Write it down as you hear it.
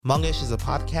Hmongish is a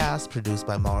podcast produced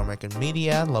by Hmong American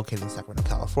Media, located in Sacramento,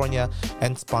 California,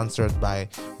 and sponsored by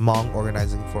Hmong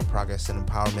Organizing for Progress and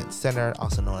Empowerment Center,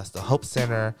 also known as the Hope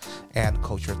Center, and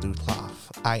Culture Through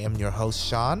Cloth. I am your host,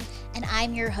 Sean. And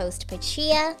I'm your host,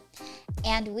 Pachia.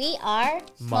 And we are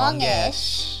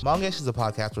Hmongish. Hmongish is a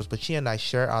podcast where Pachia and I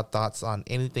share our thoughts on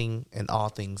anything and all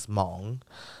things Hmong,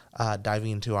 diving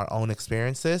into our own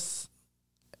experiences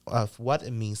of what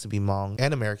it means to be Hmong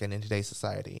and American in today's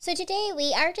society. So today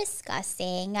we are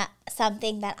discussing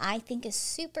something that I think is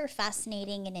super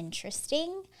fascinating and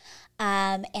interesting,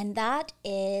 and that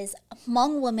is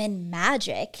Hmong woman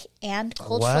magic and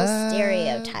cultural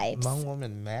stereotypes. Hmong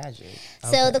woman magic.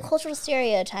 So the cultural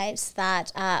stereotypes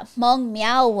that Hmong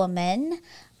Miao women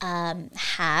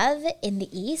have in the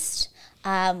East,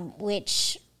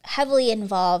 which heavily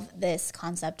involve this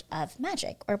concept of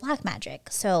magic or black magic.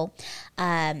 So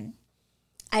I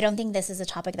don't think this is a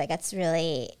topic that gets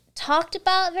really talked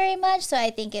about very much, so I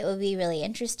think it would be really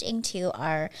interesting to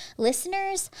our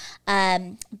listeners.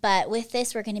 But with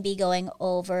this, we're going to be going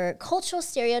over cultural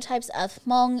stereotypes of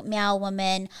Hmong Miao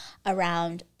women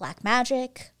around black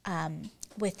magic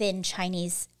within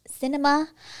Chinese cinema.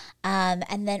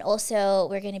 And then also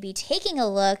we're going to be taking a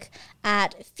look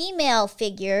at female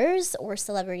figures or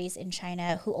celebrities in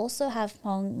China who also have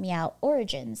Hmong Miao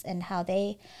origins and how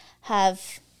they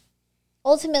have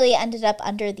ultimately ended up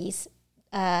under these,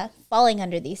 falling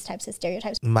under these types of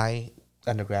stereotypes. My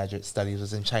undergraduate studies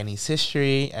was in Chinese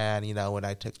history, and when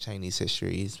I took Chinese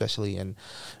history, especially in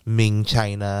Ming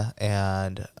China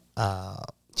and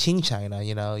Qing China,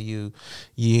 you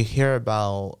hear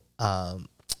about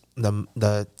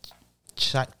the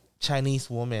Chinese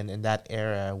women in that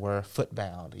era were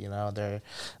footbound.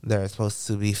 They're supposed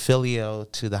to be filial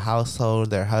to the household,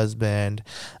 their husband.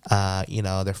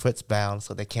 Their foot's bound,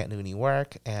 so they can't do any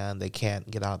work and they can't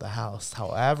get out of the house.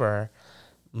 However,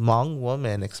 Hmong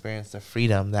women experienced a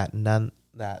freedom that none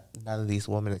of these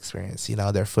women experienced.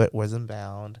 Their foot wasn't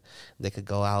bound. They could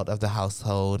go out of the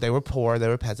household. They were poor, they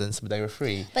were peasants, but they were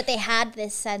free. But they had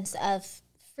this sense of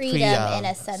freedom in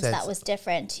a sense that was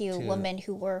different to women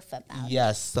who were footbound.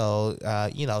 Yes, so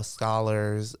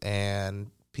scholars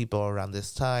and people around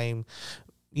this time,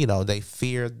 they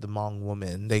feared the Hmong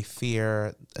woman. They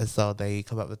fear, and so they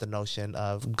come up with the notion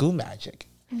of goo magic.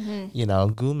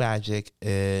 Mm-hmm. Goo magic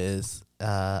is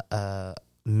a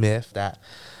myth that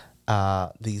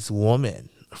these women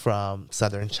from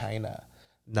southern China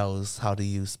knows how to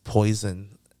use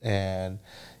poison, and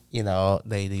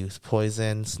they use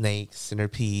poison, snakes,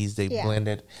 centipedes. They blend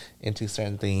it into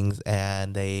certain things,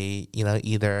 and they,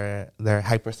 either they're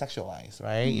hypersexualized,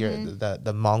 right? Mm-hmm.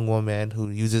 The Hmong woman who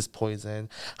uses poison,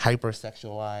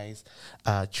 hypersexualized,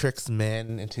 tricks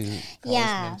men into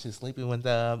sleeping with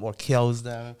them or kills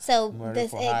them. So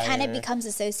it kind of becomes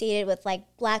associated with like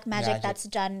black magic that's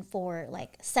done for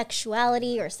like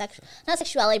sexuality or not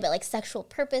sexuality, but like sexual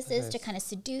purposes to kind of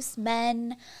seduce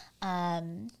men.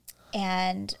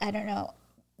 And I don't know,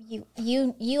 you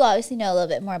obviously know a little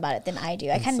bit more about it than I do.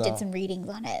 I kind of did some readings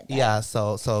on it.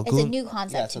 So it's a new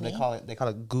concept to me. They call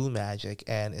it goo magic,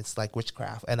 and it's like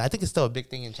witchcraft. And I think it's still a big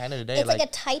thing in China today. It's like a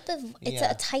type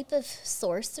of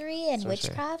sorcery and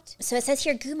witchcraft. So it says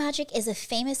here, goo magic is a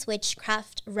famous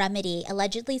witchcraft remedy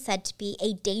allegedly said to be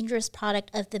a dangerous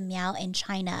product of the Miao in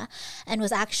China, and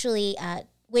was actually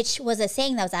which was a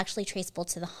saying that was actually traceable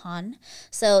to the Han.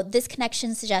 So this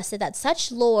connection suggested that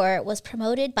such lore was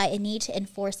promoted by a need to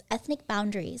enforce ethnic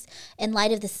boundaries in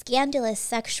light of the scandalous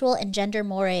sexual and gender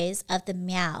mores of the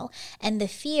Miao, and the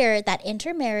fear that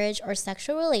intermarriage or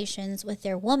sexual relations with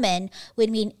their woman would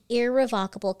mean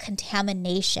irrevocable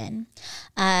contamination.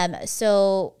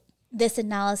 So this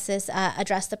analysis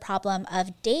addressed the problem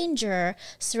of danger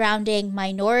surrounding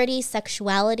minority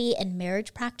sexuality and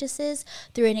marriage practices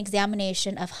through an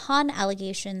examination of Han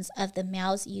allegations of the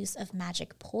Miao's use of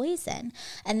magic poison.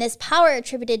 And this power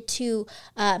attributed to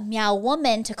Miao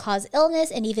woman to cause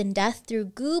illness and even death through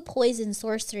goo poison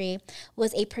sorcery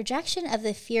was a projection of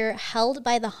the fear held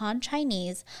by the Han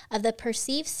Chinese of the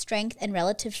perceived strength and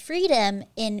relative freedom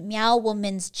in Miao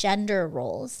woman's gender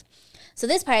roles. So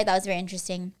this part I thought was very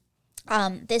interesting.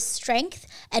 This strength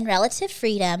and relative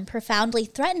freedom profoundly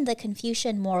threatened the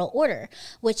Confucian moral order,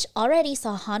 which already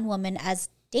saw Han women as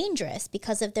dangerous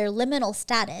because of their liminal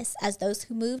status as those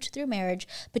who moved through marriage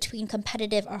between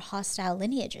competitive or hostile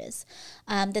lineages.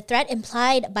 The threat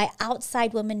implied by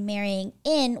outside women marrying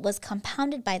in was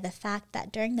compounded by the fact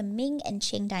that during the Ming and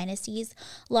Qing dynasties,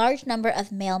 large number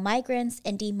of male migrants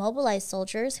and demobilized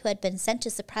soldiers who had been sent to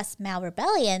suppress Mao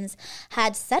rebellions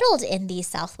had settled in these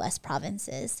southwest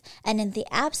provinces, and in the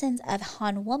absence of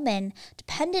Han women,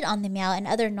 depended on the Miao and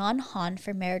other non-Han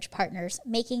for marriage partners,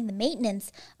 making the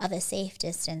maintenance of a safe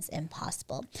distance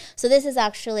impossible. So this is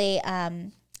actually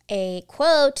a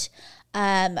quote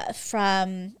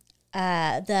from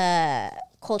the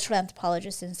cultural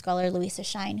anthropologist and scholar Louisa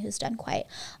Shine, who's done quite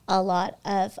a lot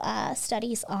of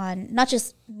studies on not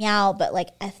just Miao, but like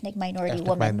ethnic minority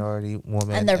women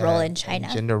and their role in China.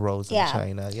 Gender roles in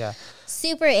China,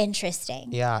 Super interesting.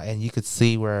 Yeah, and you could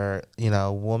see where,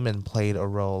 women played a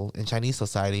role in Chinese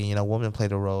society. Women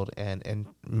played a role in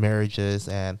marriages,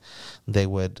 and they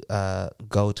would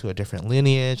go to a different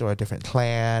lineage or a different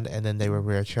clan, and then they would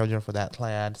rear children for that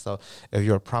clan. So if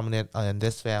you're prominent in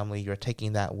this family, you're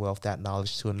taking that wealth, that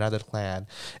knowledge to another clan.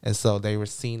 And so they were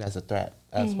seen as a threat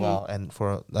as well. And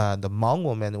for the Hmong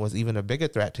woman, it was even a bigger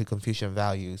threat to Confucian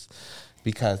values,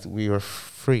 because we were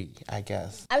free, I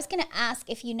guess. I was going to ask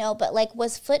if you know, but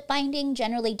was foot binding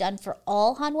generally done for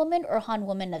all Han women or Han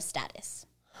women of status?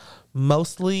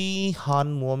 Mostly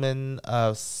Han women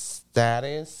of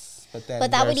status, but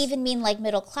that would even mean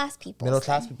middle class people. Middle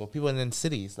class people in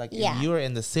cities. If you were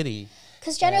in the city.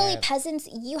 Because generally peasants,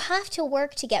 you have to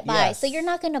work to get by. Yes. So you're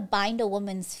not going to bind a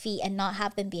woman's feet and not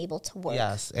have them be able to work.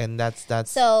 Yes, and that's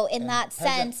so in that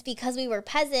sense, because we were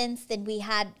peasants, then we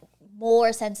had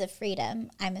more sense of freedom.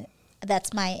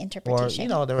 That's my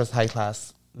interpretation. Or there was high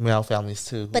class male families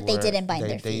too, but they didn't bind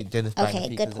their feet. They didn't bind their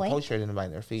feet. Good point. The culture didn't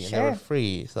bind their feet, Sure. and they were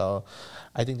free. So,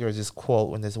 I think there was this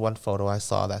quote in this one photo I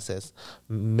saw that says,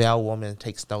 "Male woman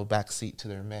takes no back seat to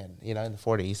their men." In the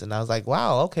 40s, and I was like,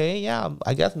 "Wow, okay, yeah,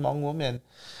 I guess Hmong women,"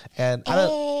 and I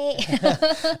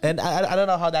don't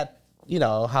know how that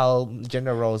how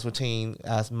gender roles between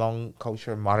as Hmong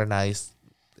culture modernized.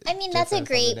 That's a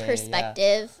great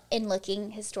perspective in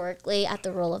looking historically at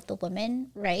the role of the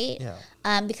woman, right?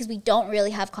 Yeah. Because we don't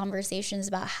really have conversations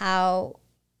about how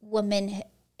women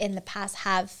in the past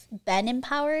have been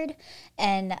empowered.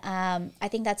 And I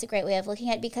think that's a great way of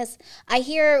looking at it, because I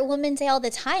hear women say all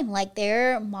the time,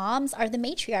 their moms are the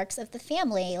matriarchs of the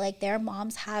family. Their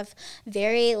moms have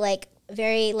very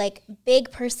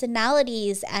big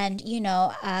personalities and,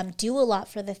 do a lot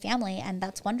for the family. And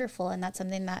that's wonderful. And that's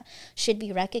something that should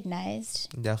be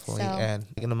recognized. Definitely. And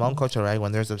in the Hmong culture, right,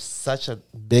 when there's such a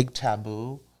big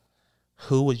taboo,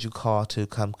 who would you call to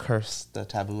come curse the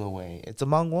taboo away? It's a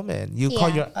Hmong woman. You call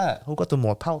your aunt, who got the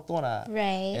more power,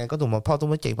 right? And got the more power,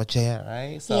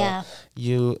 right? So I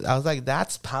was like,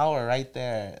 that's power right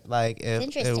there.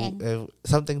 If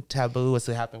something taboo was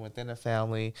to happen within a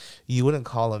family, you wouldn't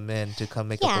call them in to come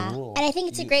make up the rule. And I think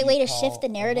it's a great way to shift the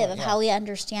narrative of how we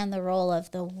understand the role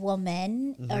of the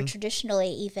woman, or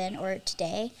traditionally even, or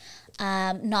today.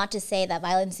 Not to say that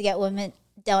violence against women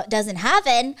doesn't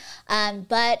happen,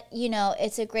 but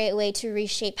it's a great way to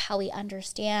reshape how we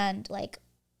understand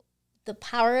the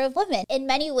power of women in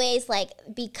many ways.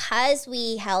 Because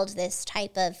we held this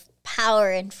type of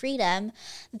power and freedom,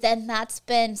 then that's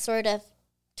been sort of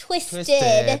twisted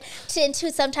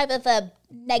into some type of a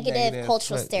negative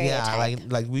cultural stereotype.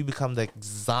 Yeah, we become the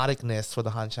exoticness for the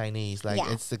Han Chinese.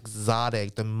 It's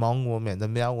exotic. The Hmong woman, the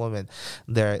male woman,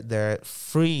 they're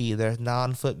free. They're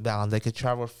non-foot bound. They could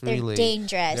travel freely. They're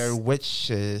dangerous. They're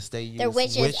witches. They're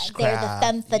witchcraft. They're the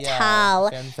femme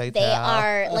fatale. They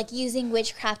are using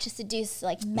witchcraft to seduce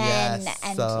men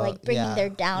and bringing their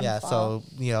downfall.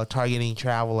 Yeah, so targeting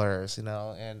travelers, and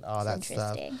all that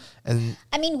stuff. And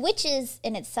witches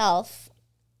in itself.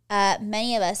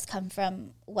 Many of us come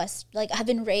from have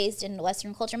been raised in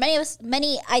Western culture.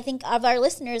 Many, I think, of our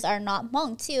listeners are not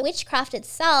Hmong too. Witchcraft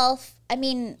itself,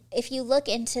 if you look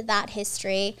into that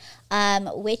history,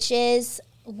 witches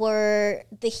were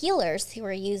the healers who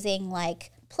were using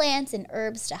plants and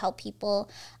herbs to help people.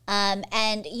 And,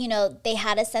 they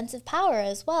had a sense of power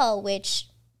as well, which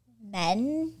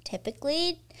men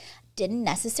typically didn't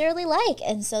necessarily like.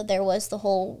 And so there was the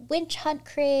whole witch hunt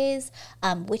craze.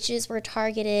 Witches were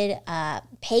targeted.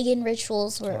 Pagan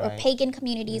rituals or pagan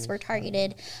communities were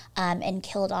targeted and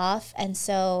killed off. And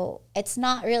so it's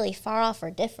not really far off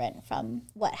or different from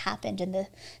what happened in the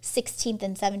 16th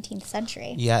and 17th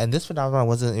century. Yeah, and this phenomenon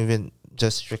wasn't even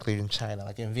just strictly in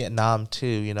China. In Vietnam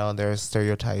too, there's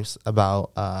stereotypes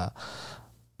about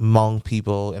Hmong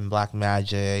people and black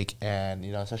magic, and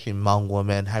especially Hmong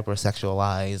women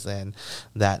hypersexualized and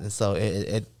that, and so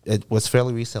it was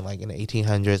fairly recent, like in the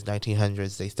 1800s,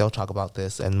 1900s. They still talk about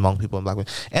this, and Hmong people and black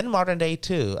women, and modern day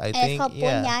too. I think it's called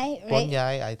Buon Nhai, right? Buon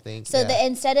Nhai, I think. So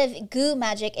instead of gu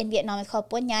magic in Vietnam, it's called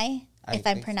Buon Nhai. If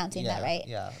I'm pronouncing that right.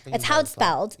 Yeah. It's how it's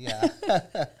spelled. Yeah.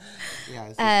 Yeah.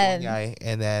 It's Buon Nhai.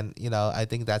 And then, I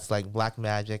think that's like black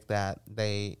magic that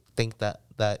they think that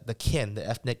the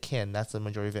ethnic kin, that's the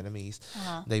majority of Vietnamese.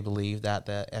 They believe that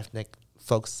the ethnic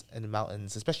folks in the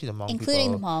mountains, especially the Hmong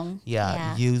including people, the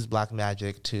Hmong, use black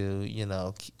magic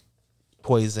to,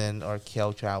 poison or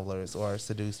kill travelers or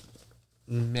seduce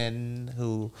men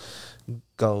who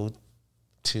go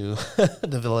to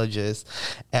the villages,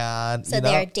 and so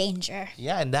they're a danger.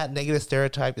 Yeah, and that negative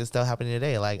stereotype is still happening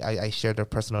today. Like I shared a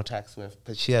personal text with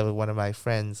Pachia, with one of my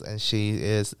friends, and she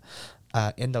is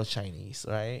Indo-Chinese,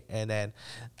 right? And then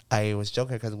I was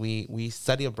joking because we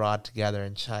studied abroad together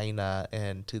in China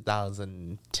in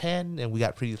 2010, and we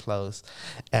got pretty close.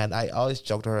 And I always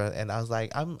joked to her, and I was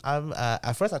like, I'm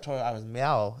at first I told her I was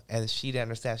Miao, and she didn't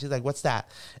understand. She's like, what's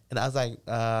that? And I was like,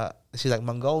 she's like,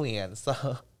 Mongolian.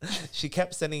 So she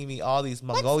kept sending me all these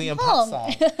Mongolian pop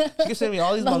songs. She kept sending me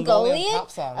all these Mongolian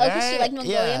pop songs. Oh, because she liked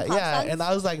Mongolian pop songs? And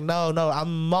I was like, no,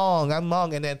 I'm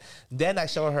Hmong. And then I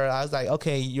showed her, I was like,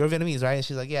 okay, you're Vietnamese, right? And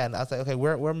she's like, yeah. And I was like, okay,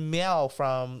 we're Miao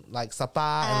from like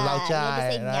Sapa and Lao Chai,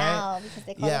 right? Miao because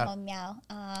they call them Hmong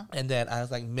Miao. And then I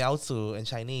was like, Miao Tzu in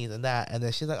Chinese and that. And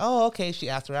then she's like, oh, okay. She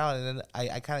asked around, and then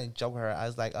I kind of joked her. I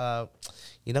was like,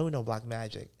 we know black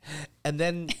magic. And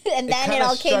then it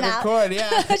all came out. Yeah,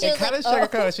 it kind of struck a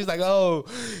chord. She's like, oh,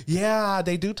 yeah,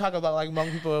 they do talk about like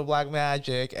Hmong people with black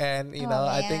magic. And,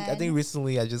 I think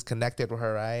recently I just connected with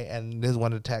her, right? And this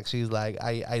one of the texts, she's like,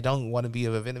 I don't want to be a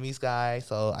Vietnamese guy,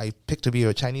 so I picked to be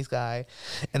a Chinese guy.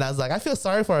 And I was like, I feel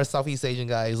sorry for our Southeast Asian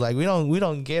guys. Like, we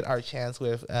don't get our chance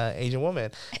with Asian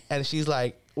women. And she's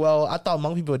like, well, I thought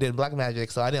Hmong people did black magic,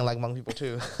 so I didn't like Hmong people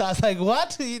too. I was like,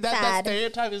 what? That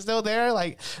stereotype is still there?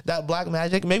 Like, that black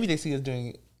magic? Maybe they see us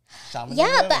doing shamanism.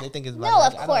 Yeah, but they think it's black no,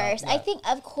 magic. of course. I think,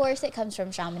 of course, it comes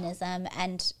from shamanism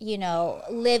and,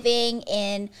 living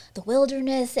in the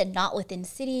wilderness and not within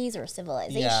cities or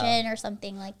civilization or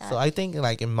something like that. So I think,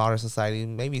 like, in modern society,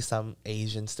 maybe some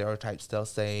Asian stereotypes still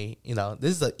say,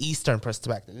 this is an Eastern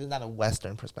perspective. This is not a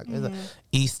Western perspective. It's an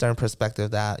Eastern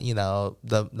perspective that,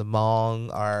 the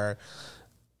Hmong are,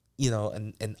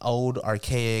 an old,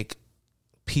 archaic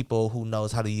people who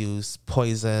knows how to use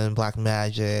poison, black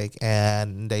magic,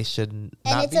 and they should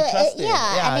not be trusted.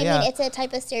 I mean, it's a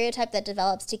type of stereotype that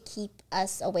develops to keep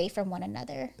us away from one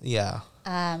another. Yeah.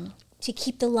 To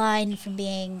keep the line from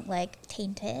being like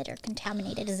tainted or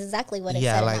contaminated is exactly what it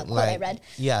said in that quote I read.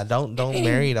 Yeah, don't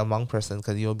marry a Hmong person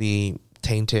because you'll be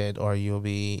tainted or you'll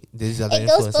be these other it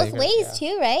goes both ways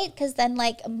too, right? Because then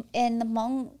like in the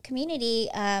Hmong community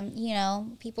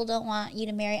people don't want you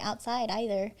to marry outside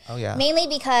either. Mainly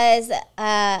because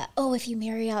if you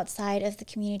marry outside of the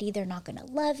community, they're not going to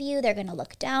love you, they're going to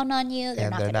look down on you, they're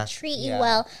not going to treat you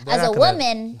well. As a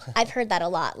woman, I've heard that a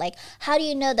lot. Like, how do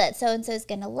you know that so and so is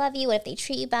going to love you? What if they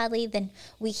treat you badly? Then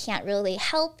we can't really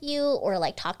help you or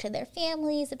like talk to their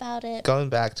families about it. Going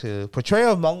back to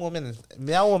portrayal of Hmong women,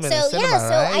 male women in cinema. So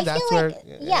right? I feel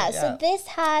like so this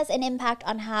has an impact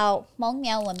on how Hmong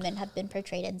Miao women have been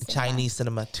portrayed in cinema. Chinese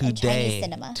cinema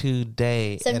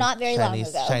today. So not very long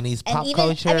ago. Chinese pop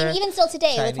culture. I mean, even still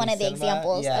today Chinese with one of the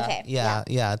examples.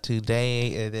 Today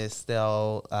it is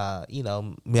still,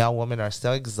 Miao women are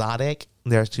still exotic.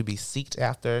 They're to be seeked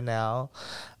after now.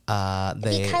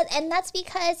 That's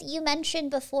because you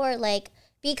mentioned before, like,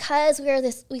 because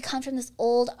we come from this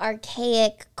old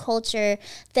archaic culture,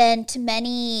 then to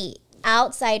many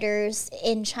outsiders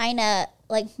in China,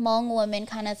 like Hmong women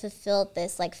kind of fulfilled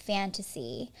this like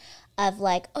fantasy of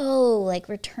like,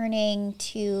 returning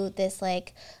to this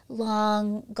like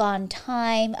long gone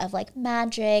time of like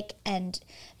magic and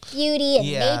beauty and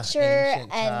nature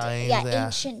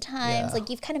ancient times. Like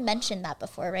you've kind of mentioned that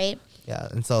before, right? Yeah,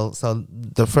 and so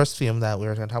the first film that we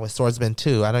were going to talk about, Swordsman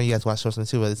 2. I know you guys watched Swordsman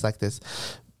 2, but it's like this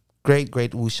great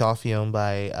wuxia film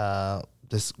by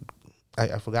this.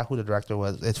 I forgot who the director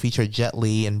was. It featured Jet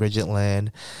Li and Bridget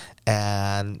Lin.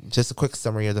 And just a quick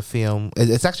summary of the film.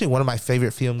 It's actually one of my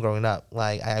favorite films growing up.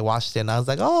 Like, I watched it and I was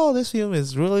like, oh, this film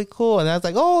is really cool. And I was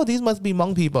like, oh, these must be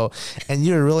Hmong people. And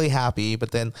you're really happy.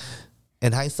 But then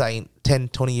in hindsight, 10,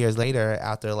 20 years later,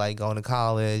 after like going to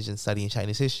college and studying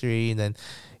Chinese history, and then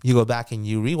you go back and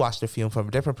you rewatch the film from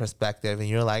a different perspective and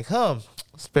you're like,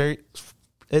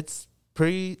 it's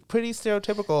pretty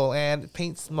stereotypical and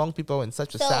paints Hmong people in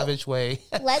such a savage way.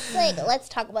 let's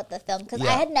talk about the film, because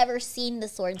I had never seen The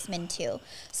Swordsman 2.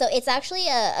 So it's actually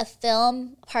a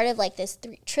film, part of like this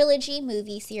trilogy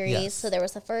movie series. Yes. So there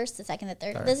was the first, the second, the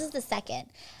third. This is the second.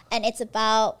 And it's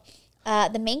about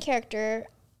the main character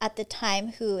at the time,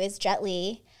 who is Jet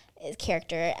Li,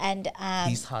 character, and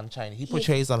he's Han Chinese. He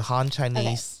portrays a Han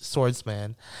Chinese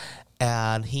swordsman,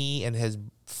 and he and his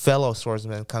fellow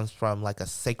swordsman comes from like a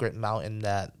sacred mountain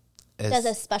that does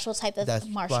a special type of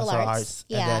martial arts.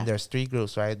 Yeah. And then there's 3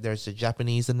 groups, right? There's the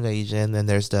Japanese invasion, and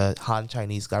there's the Han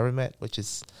Chinese government, which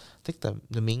is I think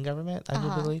the Ming government, I do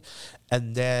believe,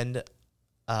 and then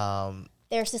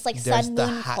there's this like Sun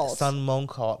Moon cult. Sun Moon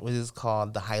cult, which is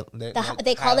called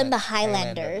they call them the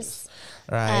Highlanders.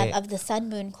 Right. Of the Sun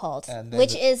Moon cult,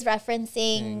 which is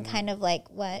referencing kind of like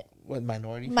what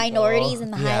minorities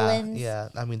in the Highlands. Yeah,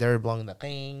 I mean, they were blowing the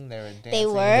thing, they were dancing, they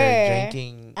were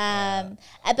drinking.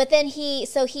 But then he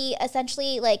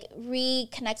essentially like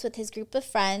reconnects with his group of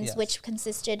friends, which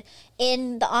consisted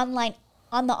on the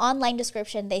online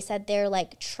description, they said they're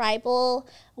like tribal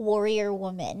warrior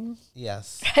women.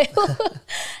 Yes.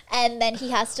 And then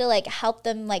he has to like help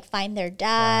them like find their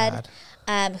dad.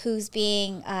 Who's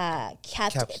being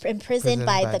kept imprisoned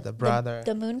by the brother,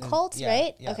 the moon cult,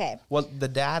 right? Yeah. Okay. Well, the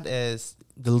dad is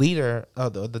the leader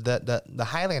of the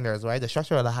Highlanders, right? The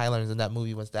structure of the Highlanders in that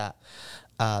movie was that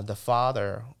the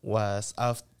father was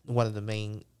of one of the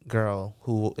main girl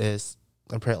who is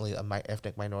apparently a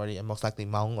ethnic minority and most likely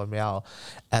Hmong or Miao,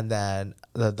 and then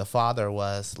the father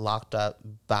was locked up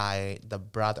by the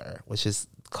brother, which is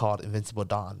called Invincible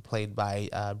Dawn, played by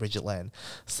Bridget Lin.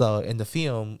 So in the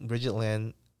film, Bridget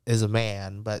Lin is a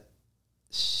man, but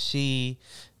she's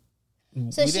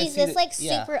this like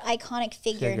super iconic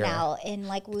figure now in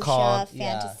like wuxia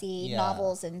fantasy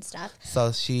novels and stuff.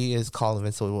 So she is called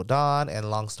Invincible Dawn,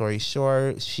 and long story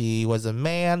short, she was a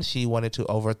man. She wanted to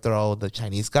overthrow the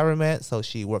Chinese government, so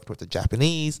she worked with the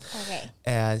Japanese. Okay.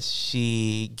 And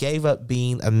she gave up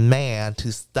being a man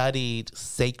to study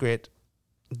sacred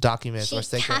documents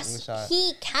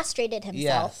he castrated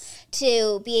himself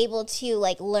to be able to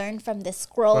like learn from the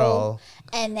scroll,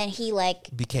 and then he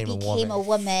like became a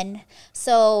woman.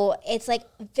 So it's like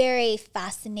very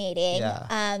fascinating.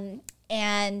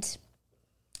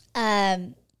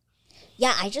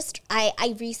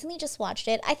 I recently just watched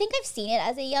it. I think I've seen it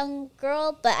as a young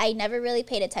girl, but I never really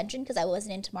paid attention because I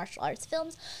wasn't into martial arts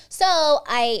films. So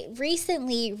I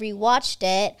recently rewatched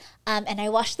it, and I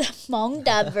watched the Hmong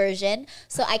dub version.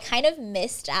 So I kind of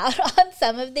missed out on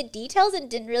some of the details and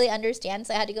didn't really understand.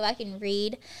 So I had to go back and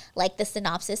read like the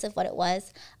synopsis of what it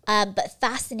was. But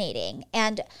fascinating.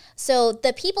 And so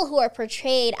the people who are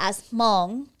portrayed as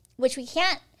Hmong, which we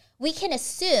can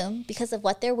assume because of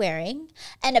what they're wearing.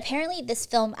 And apparently this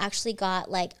film actually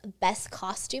got like best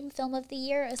costume film of the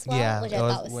year as well, which I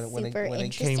thought was super interesting. When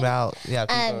it came out,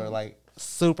 people were like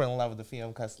super in love with the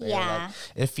film because like,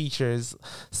 it features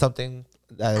something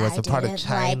that was a part of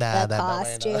China. Like the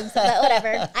costumes, but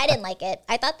whatever. I didn't like it.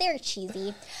 I thought they were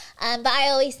cheesy. But I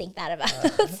always think that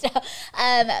about stuff.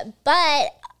 But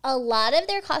a lot of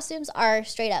their costumes are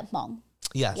straight up Hmong.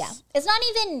 Yes. Yeah.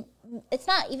 It's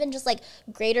not even just like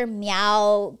Greater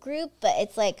Miao group, but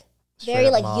it's like very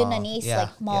like Yunnanese,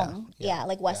 like Hmong,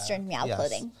 like Western Miao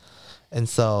clothing. And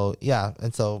so,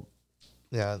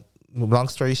 long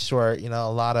story short, a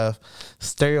lot of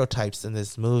stereotypes in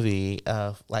this movie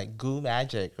of like goo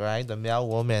magic, right? The Miao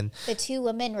woman. The 2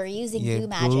 women were using goo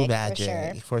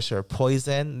magic, for sure.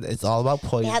 Poison. It's all about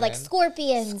poison. They had like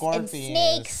scorpions and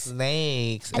snakes.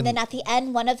 And then at the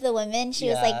end, one of the women, she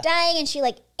was like dying, and she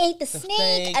like ate the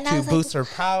snake, and I was boost her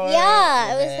power.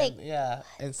 Yeah, it was like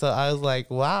and so I was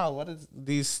like, wow, what is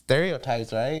these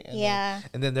stereotypes, right?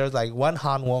 And then there was like one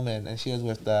Han woman, and she was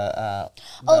with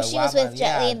she was with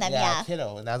Jet Li and them,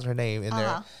 Kiddo, and that's her name in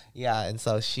there. And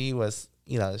so she was,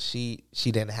 she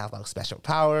didn't have like special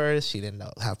powers. She didn't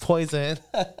have poison.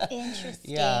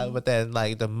 Interesting. But then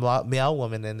like the Miao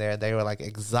woman in there, they were like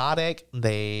exotic.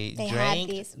 They drank.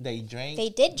 They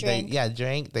did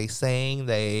drink. They sang.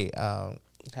 They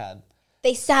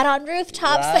sat on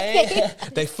rooftops. Right?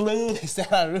 They flew. They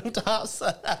sat on rooftops.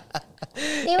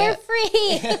 They were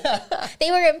free.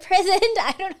 They were imprisoned.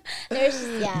 I don't know. There's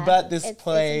But this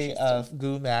play of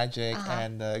goo magic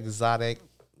and the exotic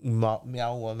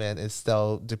Miao woman is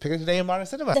still depicted today in modern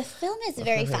cinema. The film is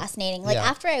very fascinating. Like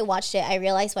after I watched it, I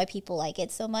realized why people like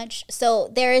it so much. So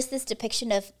there is this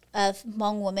depiction of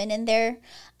Hmong woman in there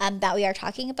that we are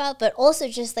talking about, but also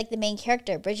just like the main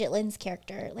character, Bridget Lin's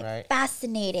character, like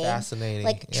fascinating,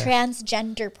 like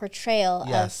transgender portrayal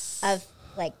of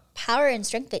like power and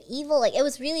strength, but evil. Like it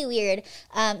was really weird.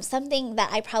 Something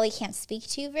that I probably can't speak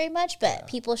to very much, but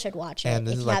people should watch it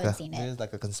if you haven't seen it. This is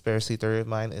like a conspiracy theory of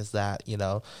mine, is that, you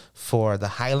know, for the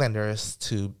Highlanders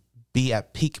to be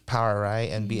at peak power,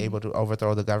 right, and be able to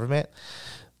overthrow the government,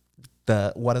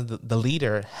 the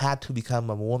leader had to become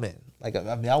a woman, like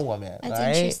a male woman. That's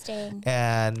right? Interesting.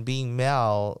 And being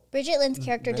male, Bridget Lynn's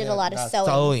character did a lot of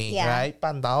sewing. Yeah. Right?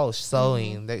 半岛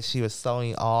sewing. That she was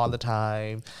sewing all the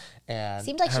time. And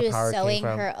seemed like she was sewing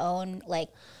her own like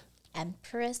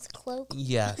empress cloak.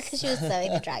 Yes. Because she was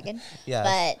sewing the dragon. Yes.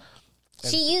 But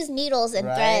she used needles and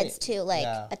threads to like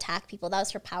attack people. That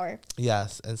was her power.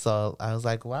 Yes. And so I was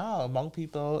like, wow, Hmong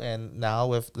people, and now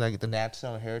with like the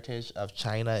national heritage of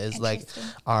China is like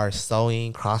our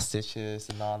sewing, cross stitches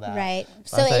and all that. Right.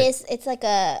 So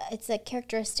it's a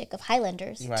characteristic of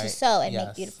Highlanders to sew and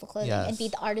make beautiful clothing and be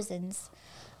the artisans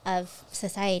of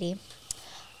society.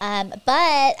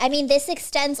 But I mean, this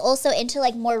extends also into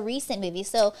like more recent movies.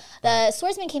 So the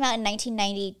Swordsman came out in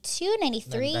 1992,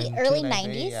 93, early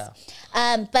 90s. Yeah.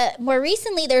 But more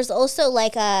recently, there's also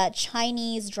like a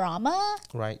Chinese drama.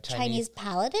 Right. Chinese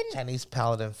Paladin. Chinese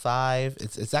Paladin 5.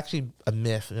 It's actually a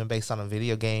myth based on a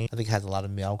video game. I think it has a lot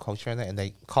of male culture in it, and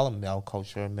they call it male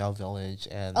culture, male village.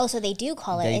 And so they do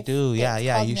call it. They do.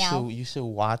 Yeah. You should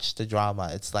watch the drama.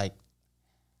 It's like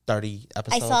 30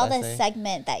 episodes. I saw the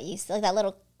segment that you like that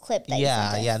little clip that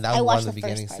that was one of the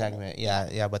beginning segment.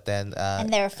 But then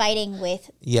and they were fighting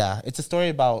with it's a story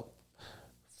about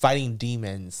fighting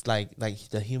demons, like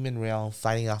the human realm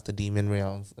fighting off the demon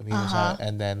realms,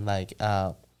 and then like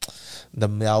the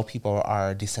male people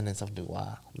are descendants of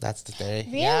Dua. That's the theory.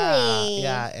 Really?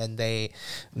 Yeah, and they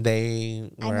I'm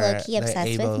low-key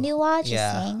obsessed with Dua, just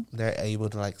saying. They're able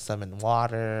to like summon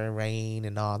water, rain,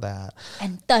 and all that.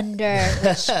 And thunder,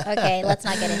 which, okay, let's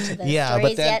not get into the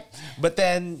stories yet. But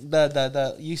then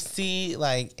the you see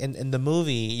like in the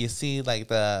movie, you see like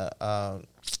the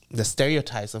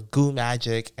stereotypes of goo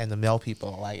magic and the male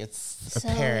people, like it's so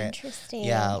apparent. Interesting.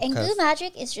 Yeah, and goo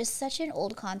magic is just such an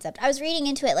old concept. I was reading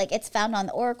into it, like it's found on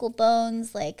the oracle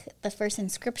bones, like the first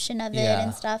inscription of it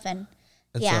and stuff, and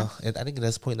so I think it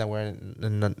does point that we're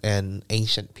an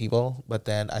ancient people, but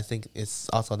then I think it's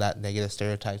also that negative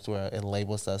stereotypes where it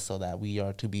labels us so that we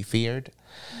are to be feared,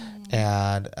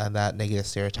 and that negative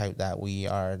stereotype that we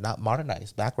are not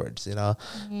modernized, backwards, you know.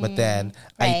 But then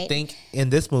I think in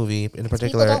this movie in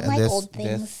particular, people don't like old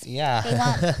things. They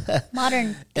want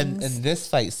modern things. In this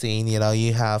fight scene, you know,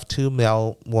 you have two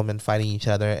male women fighting each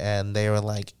other, and they were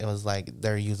like, it was like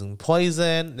they're using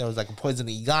poison. There was like a poison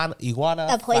iguana.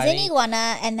 A poison iguana.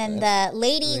 And then the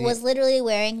lady was literally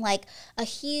wearing like a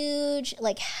huge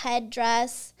like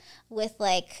headdress with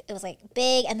like, it was like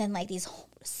big, and then like these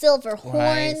silver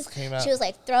horns. She was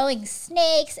like throwing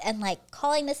snakes and like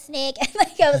calling the snake, and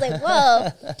like I was like, whoa.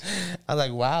 I was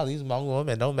like, wow, these Hmong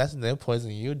women, don't mess with them,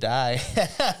 poison you, die.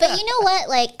 But you know what?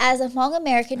 Like as a Hmong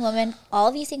American woman, all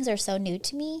of these things are so new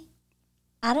to me.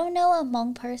 I don't know a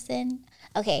Hmong person.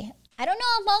 Okay. I don't know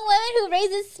a Hmong woman who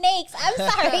raises snakes. I'm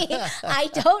sorry. I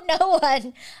don't know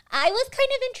one. I was kind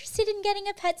of interested in getting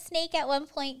a pet snake at one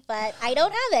point, but I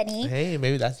don't have any. Hey,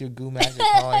 maybe that's your goo magic.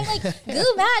 I'm like,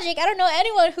 goo magic? I don't know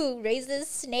anyone who raises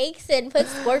snakes and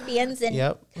puts scorpions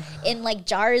in like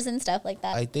jars and stuff like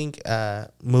that. I think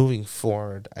moving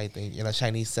forward, I think, you know,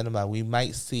 Chinese cinema, we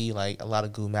might see like a lot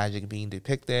of goo magic being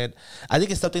depicted. I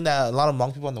think it's something that a lot of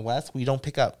Hmong people in the West, we don't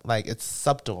pick up. Like it's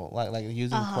subtle, like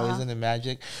using poison and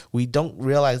magic. We don't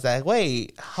realize that,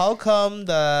 wait, how come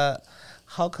the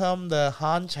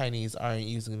Han Chinese aren't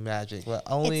using magic? But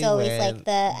only it's always like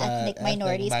the ethnic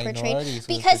minorities portrayed.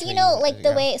 Because, you know, like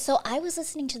the way, so I was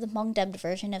listening to the Hmong dubbed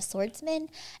version of Swordsman,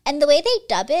 and the way they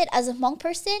dub it, as a Hmong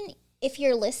person, if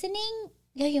you're listening,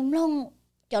 it's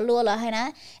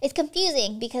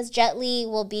confusing because Jet Li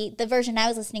will be, the version I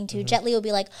was listening to, Jet Li will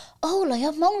be like, oh,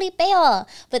 Hmong li peo.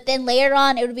 But then later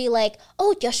on, it would be like,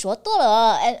 oh,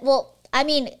 and well, I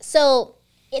mean, so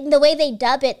in the way they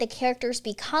dub it, the characters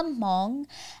become Hmong,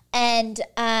 and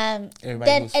then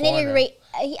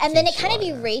it kind of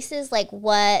erases like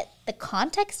what the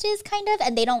context is, kind of,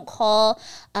 and they don't call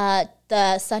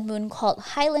the Sun Moon cult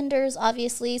Highlanders,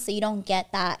 obviously, so you don't get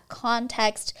that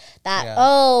context that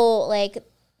like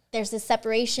there's this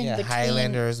separation between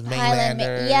Highlanders,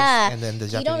 mainlanders, and then the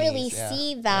Japanese. You don't really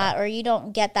see that, or you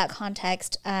don't get that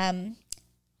context.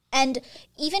 And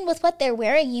even with what they're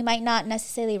wearing, you might not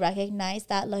necessarily recognize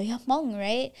that Hmong,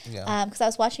 right? Yeah. Because I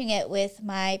was watching it with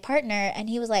my partner, and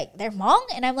he was like, "They're Hmong,"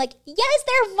 and I'm like, "Yes,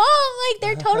 they're Hmong. Like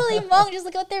they're totally Hmong. Just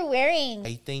look at what they're wearing."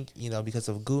 I think, you know, because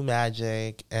of goo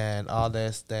magic and all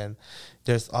this, then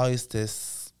there's always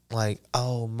this like,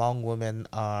 oh, Hmong women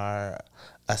are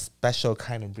a special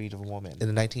kind of breed of woman.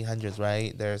 In the 1900s,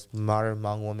 right, there's modern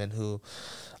Hmong women who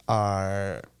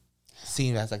are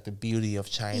seen as like the beauty of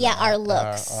China. Yeah, our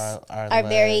looks are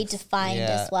very defined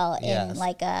as well in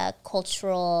like a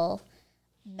cultural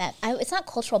it's not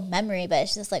cultural memory, but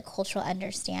it's just like cultural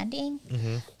understanding.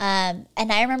 And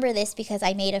I remember this because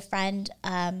I made a friend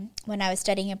when I was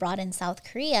studying abroad in South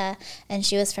Korea, and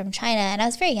she was from China, and I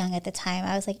was very young at the time.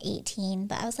 I was like 18,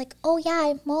 but I was like, oh yeah,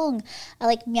 I'm Hmong. I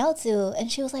like Miaozu.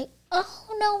 And she was like, oh,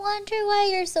 no wonder why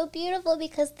you're so beautiful,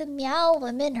 because the Miao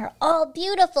women are all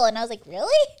beautiful. And I was like,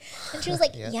 really? And she was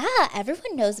like, yeah,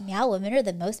 everyone knows Miao women are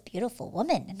the most beautiful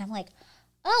women. And I'm like,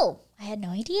 oh, I had no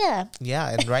idea. Yeah,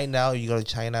 and right now you go to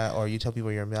China or you tell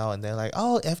people you're Miao and they're like,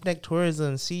 oh, ethnic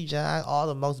tourism, Xijia, all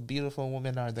the most beautiful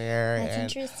women are there. That's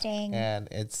interesting. And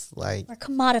it's like... we're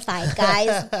commodified,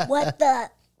 guys. What the...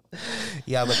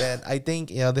 Yeah, but then I think,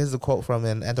 this is a quote from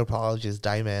an anthropologist,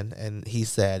 Diamond, and he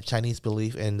said, Chinese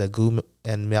belief in the Gu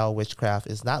and Miao witchcraft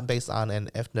is not based on an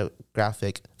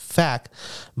ethnographic fact,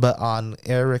 but on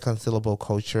irreconcilable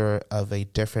culture of a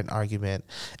different argument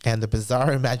and the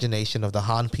bizarre imagination of the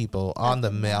Han people on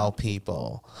the Miao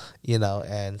people,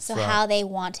 and so how they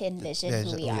want to envision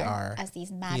who we are as these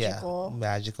magical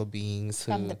beings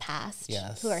from the past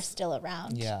who are still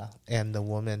around. Yeah, and the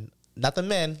woman... not the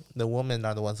men. The women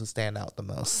are the ones who stand out the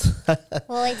most.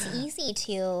 Well, it's easy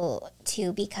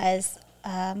to because,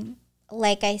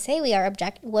 like I say,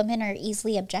 women are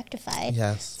easily objectified.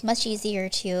 Yes, it's much easier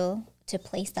to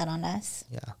place that on us.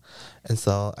 Yeah, and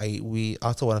so we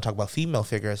also want to talk about female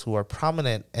figures who are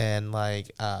prominent in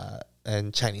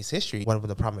in Chinese history. One of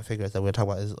the prominent figures that we're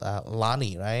talking about is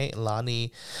Lani, right?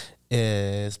 Lani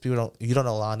is you don't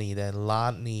know Lani, then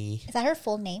Lani is that her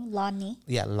full name? Lani.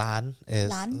 Yeah, Lan is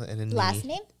Lan. And then last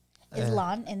name is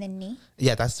Lan and then Ni.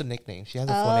 Yeah, that's the nickname. She has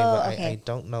a full name, but I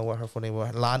don't know what her full name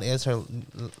was. Lan is her,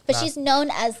 but she's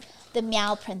known as the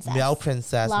Miao Princess. Miao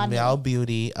Princess, Lani. Miao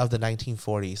Beauty of the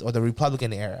 1940s or the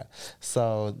Republican era.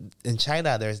 So in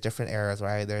China, there's different eras,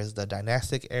 right? There's the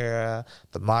dynastic era,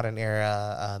 the modern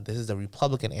era. This is the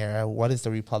Republican era. What is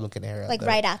the Republican era? Like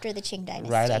right after the Qing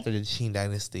Dynasty. Right after the Qing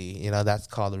Dynasty. That's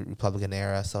called the Republican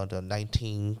era. So the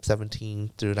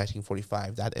 1917 through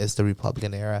 1945, that is the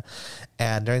Republican era.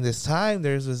 And during this time,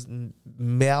 there's this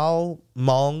Miao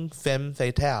Hmong femme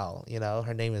fatale.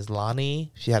 Her name is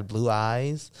Lani. She had blue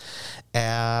eyes.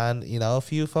 And, a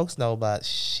few folks know, but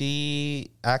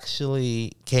she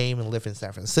actually came and lived in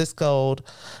San Francisco.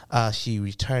 She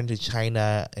returned to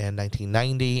China in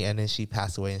 1990, and then she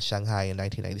passed away in Shanghai in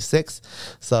 1996.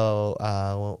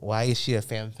 So why is she a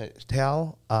femme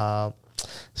fatale?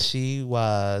 She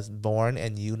was born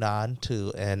in Yunnan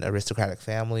to an aristocratic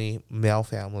family, Miao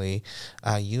family.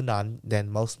 Yunnan,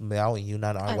 then most Miao in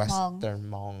Yunnan are Western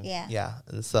Hmong. Yeah.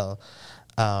 And so...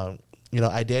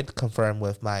 I did confirm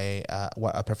with my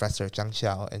a professor, Zhang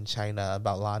Xiao, in China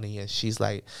about Lani, and she's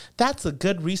like, that's a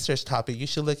good research topic you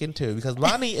should look into, because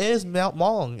Lani is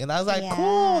Hmong. And I was like,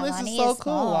 cool, this is so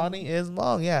cool. Hmong. Lani is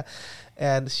Hmong, yeah.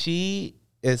 And she's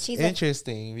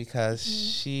interesting because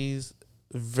she's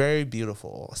very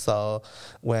beautiful. So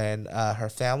when her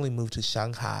family moved to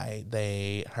Shanghai,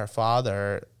 her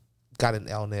father got an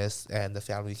illness and the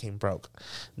family became broke.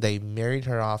 They married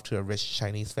her off to a rich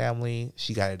Chinese family.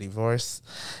 She got a divorce.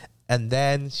 And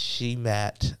then she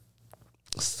met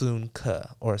Sun Ke,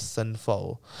 or Sun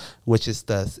Fo, which is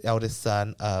the eldest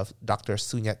son of Dr.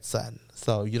 Sun Yat-sen.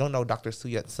 So you don't know Dr.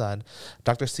 Sun Yat-sen.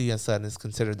 Dr. Sun Yat-sen is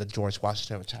considered the George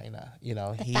Washington of China.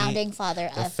 The founding father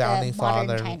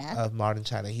of modern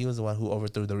China. He was the one who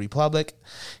overthrew the Republic.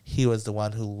 He was the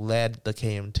one who led the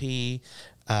KMT.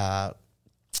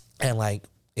 And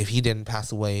if he didn't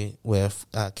pass away with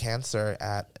cancer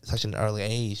at such an early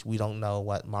age, we don't know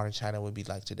what modern China would be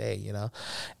like today,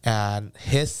 And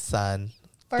his son,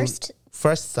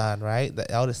 first son, right?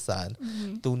 The eldest son,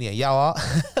 Du Nie Yao,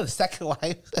 the second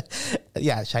wife.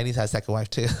 Yeah, Chinese has a second wife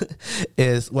too.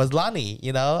 was Lani,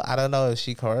 I don't know if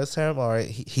she coerced him or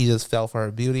he just fell for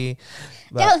her beauty.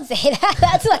 Don't say that.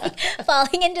 That's like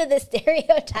falling into the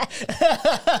stereotype.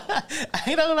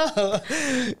 I don't know.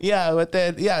 Yeah, but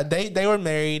then they were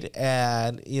married,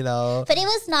 and But it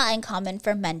was not uncommon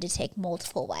for men to take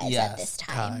multiple wives at this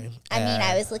time. I mean,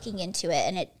 I was looking into it,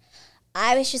 and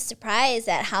I was just surprised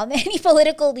at how many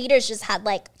political leaders just had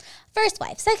first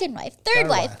wife, second wife, third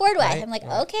wife, fourth wife. Right? I'm like,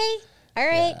 okay, all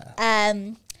right.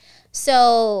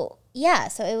 Yeah.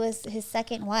 So it was his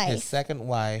second wife. And he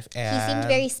seemed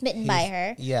very smitten by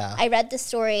her. Yeah. I read the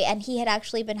story, and he had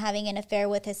actually been having an affair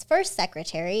with his first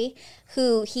secretary,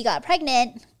 who he got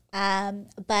pregnant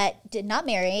but did not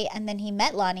marry. And then he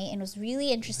met Lonnie and was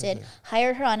really interested,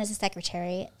 hired her on as a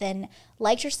secretary, then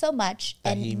liked her so much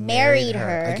and he married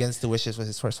her against the wishes of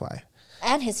his first wife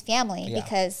and his family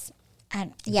because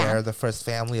they're the first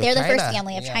family of China. They're the first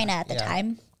family of China at the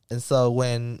time. And so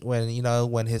when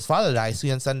his father died, Su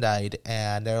Yat-sen died,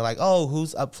 and they were like, oh,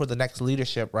 who's up for the next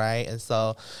leadership, right? And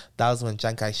so that was when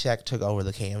Chiang Kai-shek took over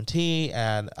the KMT,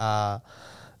 and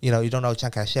you don't know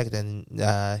Chiang Kai-shek, then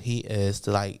he is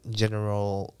the like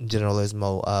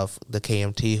generalismo of the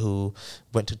KMT who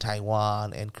went to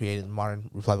Taiwan and created the modern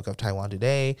Republic of Taiwan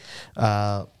today.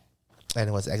 And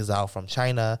it was exiled from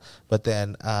China. But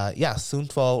then, Sun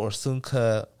Fo or Sun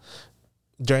Ke,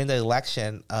 during the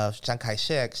election of Chiang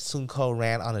Kai-shek, Sun Ko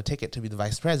ran on a ticket to be the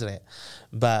vice president.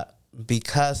 But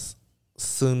because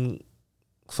Sun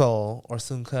Fo or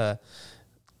Sun Ke,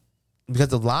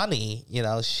 because of Lonnie,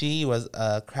 she was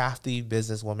a crafty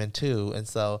businesswoman too. And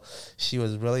so she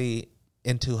was really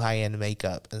into high-end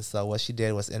makeup. And so what she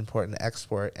did was import and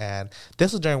export. And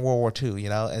this was during World War II,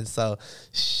 And so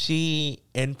she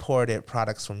imported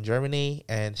products from Germany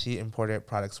and she imported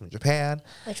products from Japan.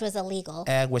 Which was illegal.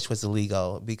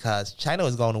 Because China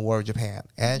was going to war with Japan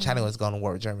and China was going to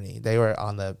war with Germany. They were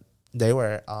on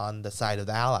the side of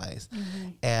the Allies.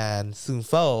 And Sun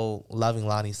Fo, loving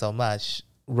Lonnie so much,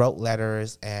 wrote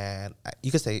letters, and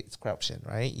you could say it's corruption,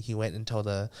 right? He went and told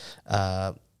the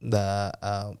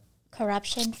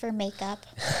corruption for makeup.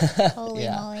 Holy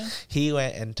moly. He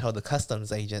went and told the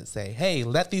customs agent, say, hey,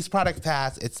 let these products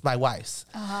pass. It's my wife's.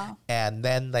 And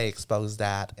then they exposed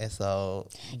that. And so.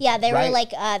 Yeah, they were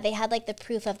like, they had like the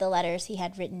proof of the letters he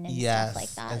had written and stuff like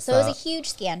that. And so it was a huge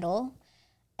scandal.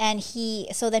 And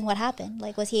so then what happened?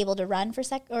 Like, was he able to run for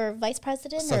vice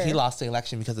president? So he lost the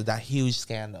election because of that huge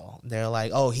scandal. They're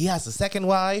like, oh, he has a second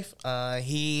wife.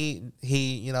 He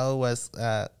was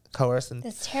coerced. And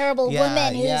this terrible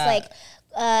woman who's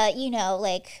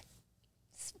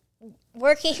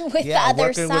working with the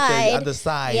other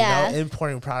side.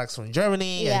 Importing products from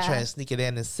Germany and trying to sneak it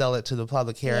in and sell it to the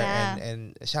public here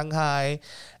in Shanghai.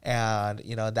 And,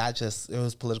 it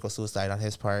was political suicide on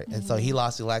his part. And so he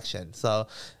lost the election. So,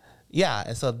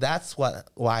 and so that's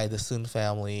why the Sun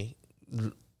family,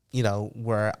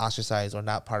 were ostracized or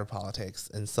not part of politics.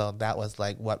 And so that was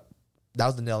that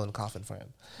was the nail in the coffin for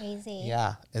him. Crazy.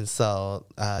 Yeah. And so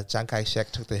Chiang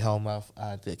Kai-shek took the helm of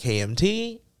the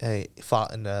KMT. He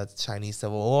fought in the Chinese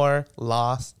Civil War,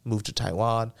 lost, moved to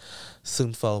Taiwan.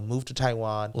 Sun Fo moved to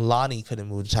Taiwan. Lonnie couldn't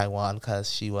move to Taiwan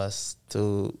because she was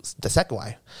the second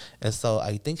wife. And so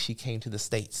I think she came to the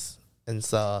States. And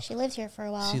so she lived here for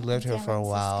a while.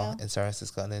 in San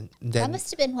Francisco. And then that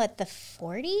must have been the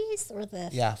 40s or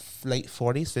the late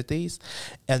 40s, 50s.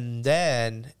 And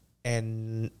then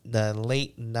in the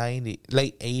late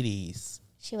 80s,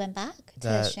 she went back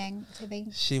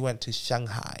she went to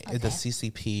Shanghai, the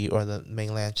CCP or the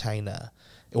mainland China.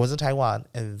 It wasn't Taiwan,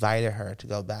 invited her to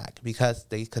go back because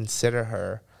they consider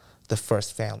her the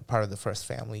first part of the first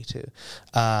family too.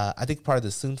 I think part of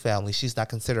the Sun family, she's not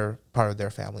considered part of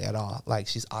their family at all. Like,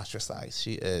 she's ostracized.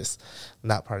 She is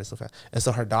not part of the Sun family. And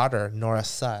so her daughter, Nora's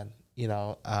son,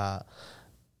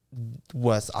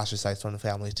 was ostracized from the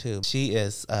family too. She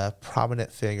is a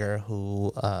prominent figure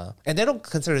who, and they don't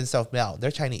consider themselves male. They're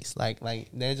Chinese, like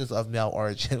they're just of male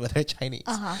origin, but they're Chinese.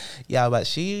 Yeah, but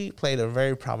she played a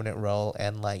very prominent role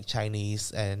in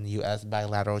Chinese and U.S.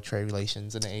 bilateral trade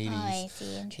relations in the 80s. Oh, I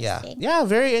see. Interesting. Yeah,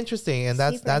 very interesting. And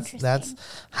that's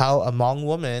how a Hmong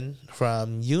woman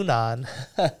from Yunnan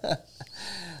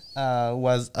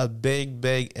was a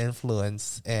big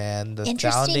influence in the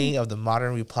founding of the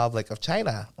modern Republic of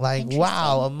China.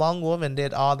 Wow, a Hmong woman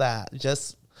did all that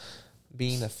just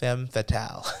being a femme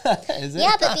fatale.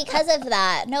 Yeah, but because of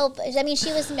that,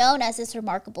 she was known as this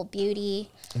remarkable beauty.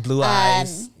 Blue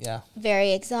eyes,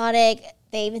 very exotic.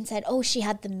 They even said, she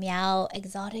had the meow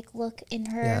exotic look in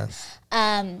her.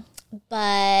 Yes.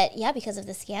 But because of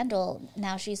the scandal,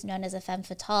 now she's known as a femme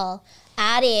fatale,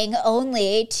 adding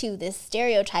only to this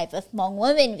stereotype of Hmong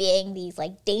women being these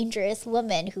dangerous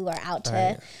women who are out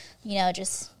to,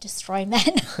 just destroy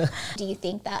men. Do you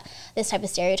think that this type of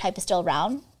stereotype is still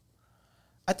around?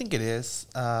 I think it is.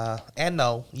 And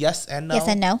no. Yes and no. Yes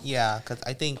and no. Yeah, because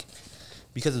I think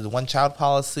because of the one-child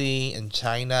policy in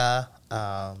China,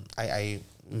 I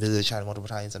visited China multiple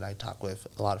times and I talk with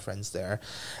a lot of friends there.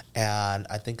 And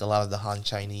I think a lot of the Han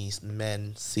Chinese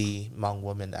men see Hmong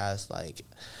women as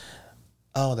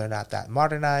they're not that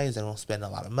modernized, they don't spend a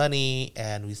lot of money,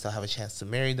 and we still have a chance to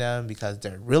marry them because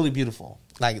they're really beautiful.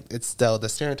 It's still, the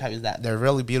stereotype is that they're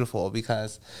really beautiful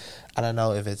because I don't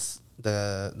know if it's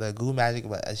the Gu magic,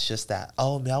 but it's just that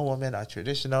Miao women are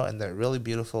traditional and they're really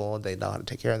beautiful. They know how to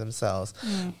take care of themselves.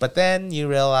 But then you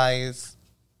realize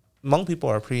Hmong people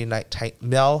are pretty tight.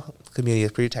 Miao community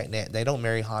is pretty tight knit. They don't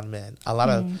marry Han men. A lot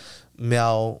of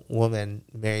Miao women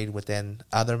married within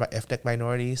other ethnic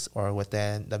minorities or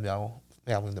within the Miao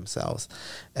family themselves,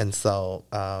 and so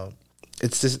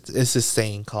it's this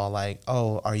saying called like,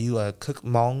 are you a cook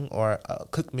Hmong or a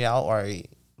cook Miao or a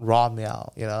raw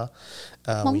Miao? You know,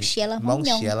 Hmong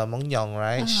Hmong Yong,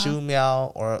 right? Shu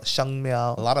Miao or Sheng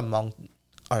Miao. A lot of Hmong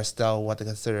are still what they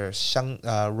consider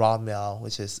raw Miao,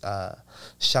 which is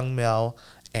Sheng Miao,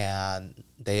 and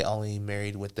they only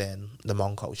married within the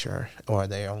Hmong culture, or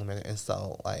they only married, and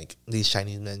so like these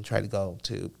Chinese men try to go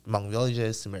to Hmong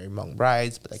villages to marry Hmong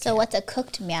brides, but they can't. What's a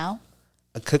cooked Miao?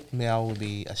 A cooked Miao would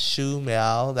be a Shu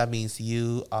Miao. That means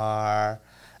you are,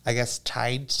 I guess,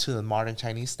 tied to the modern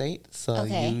Chinese state. So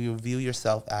you view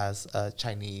yourself as a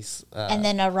Chinese. And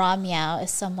then a raw Miao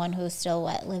is someone who still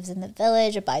lives in the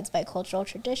village, abides by cultural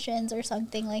traditions or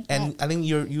something like that. And I think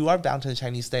you are bound to the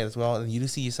Chinese state as well. And you do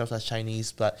see yourself as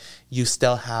Chinese, but you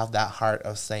still have that heart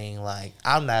of saying like,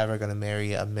 I'm never going to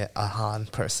marry a Han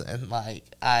person. Like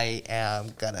I am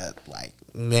going to like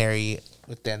marry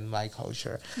within my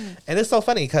culture. And it's so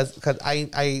funny because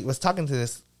I was talking to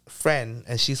this friend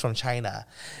and she's from China,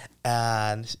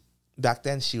 and back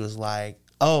then she was like,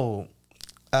 are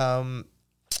you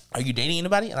dating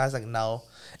anybody? And I was like, no.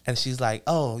 And she's like,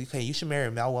 okay, you should marry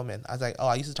a Miao woman. I was like,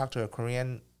 I used to talk to a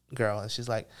Korean girl, and she's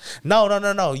like,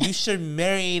 no, you should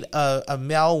marry a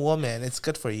Miao woman. It's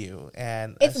good for you.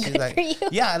 And it's she's good like, for you.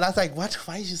 Yeah. And I was like, what?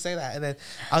 Why did you say that? And then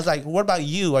I was like, what about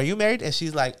you? Are you married? And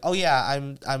she's like, oh yeah,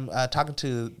 I'm talking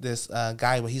to this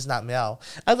guy, but he's not Miao.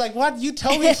 I was like, what? You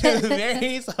told me to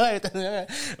marry. But then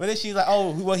she's like,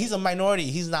 well, he's a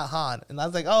minority. He's not Han. And I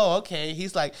was like, oh, okay.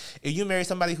 He's like, if you marry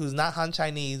somebody who's not Han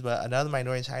Chinese, but another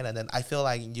minority in China, then I feel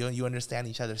like you understand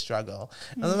each other's struggle.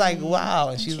 And I was like,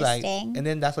 wow. And she's like, and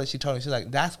then that's what she told me. She's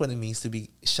like, that's what it means to be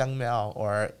Sheng Miao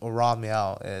or raw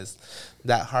Miao, is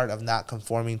that heart of not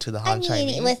conforming to the Han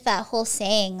Chinese. With that whole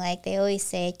saying, like they always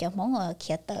say, raw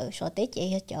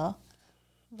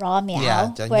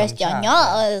Miao, whereas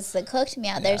Jiao is the cooked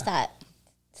Miao. There's that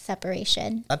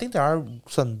separation. I think there are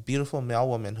some beautiful Miao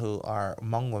women who are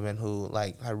Hmong women who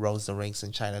like rose the ranks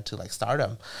in China to like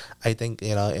stardom. I think,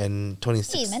 in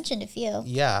 2016. You mentioned a few.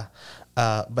 Yeah.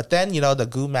 But then, the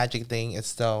Gu magic thing is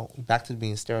still back to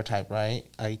being stereotype, right?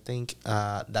 I think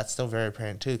that's still very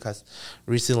apparent too, because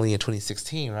recently in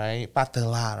 2016, right,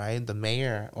 Patela, right, the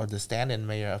mayor or the stand-in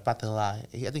mayor of Patela,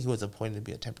 I think he was appointed to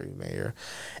be a temporary mayor,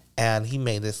 and he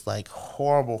made this like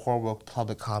horrible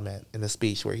public comment in a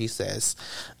speech where he says,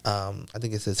 I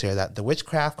think it says here that the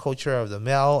witchcraft culture of the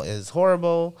Miao is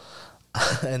horrible.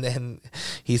 And then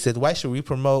he said, why should we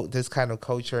promote this kind of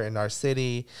culture in our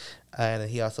city? And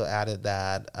he also added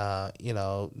that,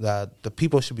 the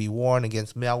people should be warned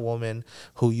against Miao women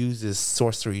who uses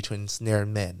sorcery to ensnare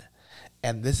men.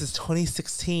 And this is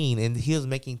 2016, and he was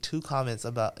making two comments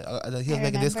about. He was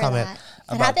making this comment.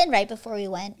 It happened right before we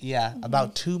went. Yeah,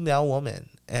 about two Miao women,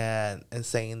 and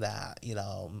saying that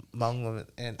Hmong women.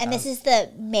 And this is the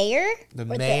mayor. The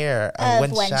mayor of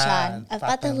Wenshan of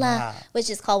Patela, which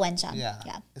is called Wenshan. Yeah.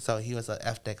 So he was an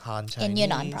ethnic Han Chinese in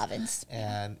Yunnan province.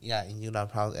 And in Yunnan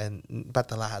province, and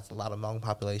Patela has a lot of Hmong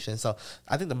population. So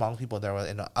I think the Hmong people there were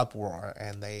in an uproar,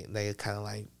 and they kind of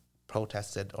like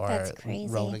protested or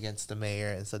wrote against the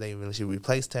mayor, and so they really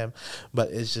replaced him.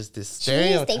 But it's just this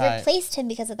stereotype. They replaced him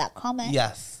because of that comment.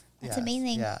 Yes. That's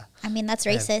amazing. Yeah. I mean, that's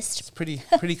racist. It's pretty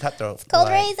cutthroat. It's called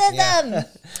racism.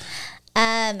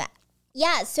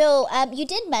 Yeah. So you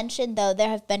did mention, though, there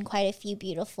have been quite a few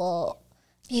beautiful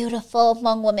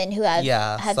Hmong women who have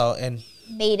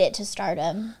made it to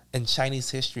stardom. In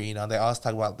Chinese history, they always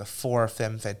talk about the four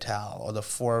femme fatale, or the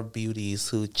four beauties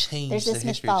who changed the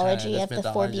history of China. There's this mythology of the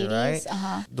four beauties. Right?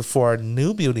 Uh-huh. The four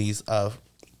new beauties of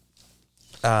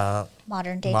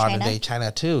modern day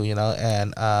China too,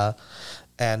 and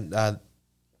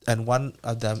one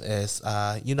of them is,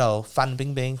 Fan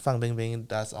Bingbing. Fan Bingbing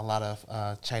does a lot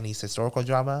of Chinese historical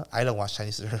drama. I don't watch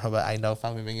Chinese historical drama, but I know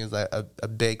Fan Bingbing is a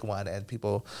big one, and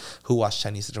people who watch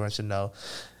Chinese historical should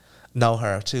know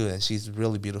her too, and she's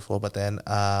really beautiful. But then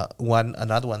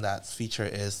another one that's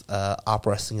featured is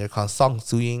opera singer called Song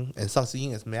Suying, and Song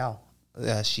Suying is Miao.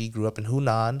 She grew up in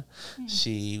Hunan.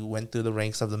 She went through the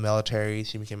ranks of the military.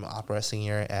 She became an opera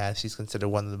singer, and she's considered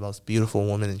one of the most beautiful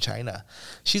women in China.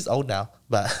 She's old now,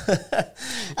 but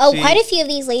quite a few of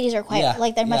these ladies are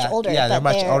they're much older. Yeah, they're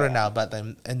much older now, but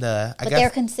they're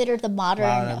considered the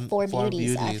modern four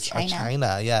beauties of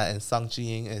China. Yeah, and Song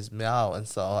Jiying is Miao, and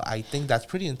so I think that's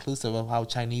pretty inclusive of how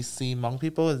Chinese see Hmong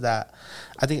people. Is that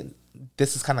I think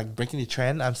this is kind of like breaking the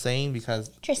trend, I'm saying, because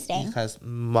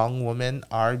Hmong women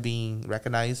are being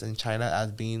recognized in China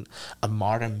as being a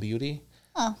modern beauty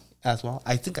as well.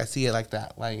 I think I see it like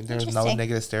that. Like, there's no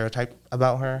negative stereotype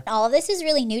about her. All of this is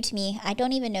really new to me. I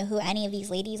don't even know who any of these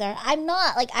ladies are.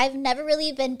 I've never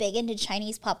really been big into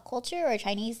Chinese pop culture or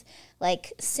Chinese,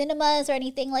 like, cinemas or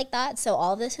anything like that. So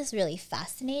all this is really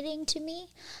fascinating to me,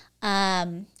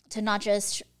 to not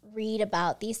just read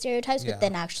about these stereotypes, but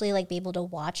then actually like be able to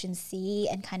watch and see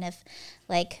and kind of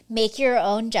like make your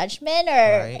own judgment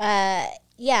or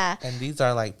and these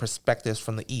are like perspectives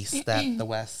from the East that the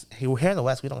West, here in the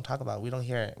West, we don't talk about, we don't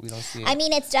hear it, we don't see it. I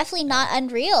mean, it's definitely not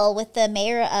unreal with the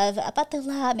mayor of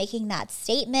Abattoir making that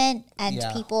statement and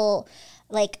people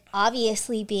like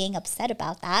obviously being upset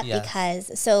about that because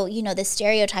the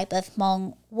stereotype of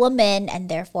Hmong women and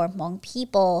therefore Hmong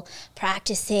people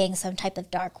practicing some type of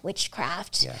dark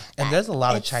witchcraft. Yeah, and there's a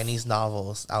lot of Chinese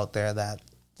novels out there that,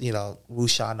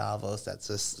 wuxia novels that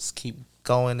just keep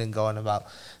going and going about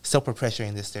still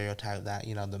perpetuating this stereotype that,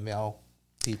 the male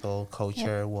people,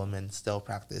 culture, woman still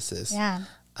practices. Yeah.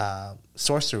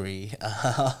 Sorcery,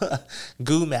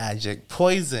 goo magic,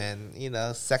 poison,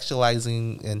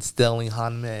 sexualizing and stealing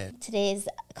Han men. Today's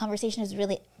conversation has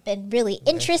been really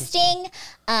interesting.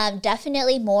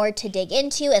 Definitely more to dig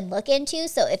into and look into.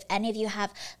 So if any of you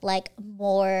have like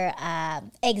more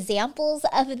examples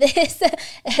of this,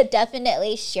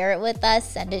 definitely share it with us,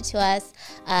 send it to us,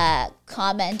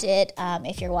 comment it.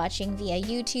 If you're watching via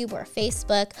YouTube or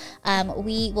Facebook,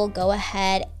 we will go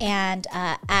ahead and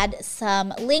add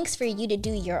some links for you to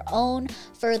do your own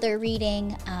further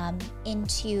reading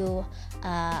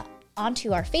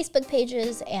onto our Facebook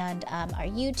pages and our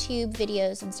YouTube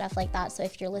videos and stuff like that. So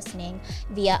if you're listening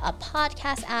via a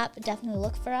podcast app, definitely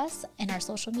look for us in our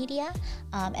social media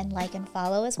and like and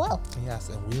follow as well. Yes,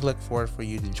 and we look forward for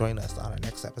you to join us on our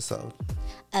next episode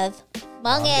of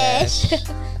Hmongish.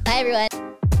 Bye, everyone.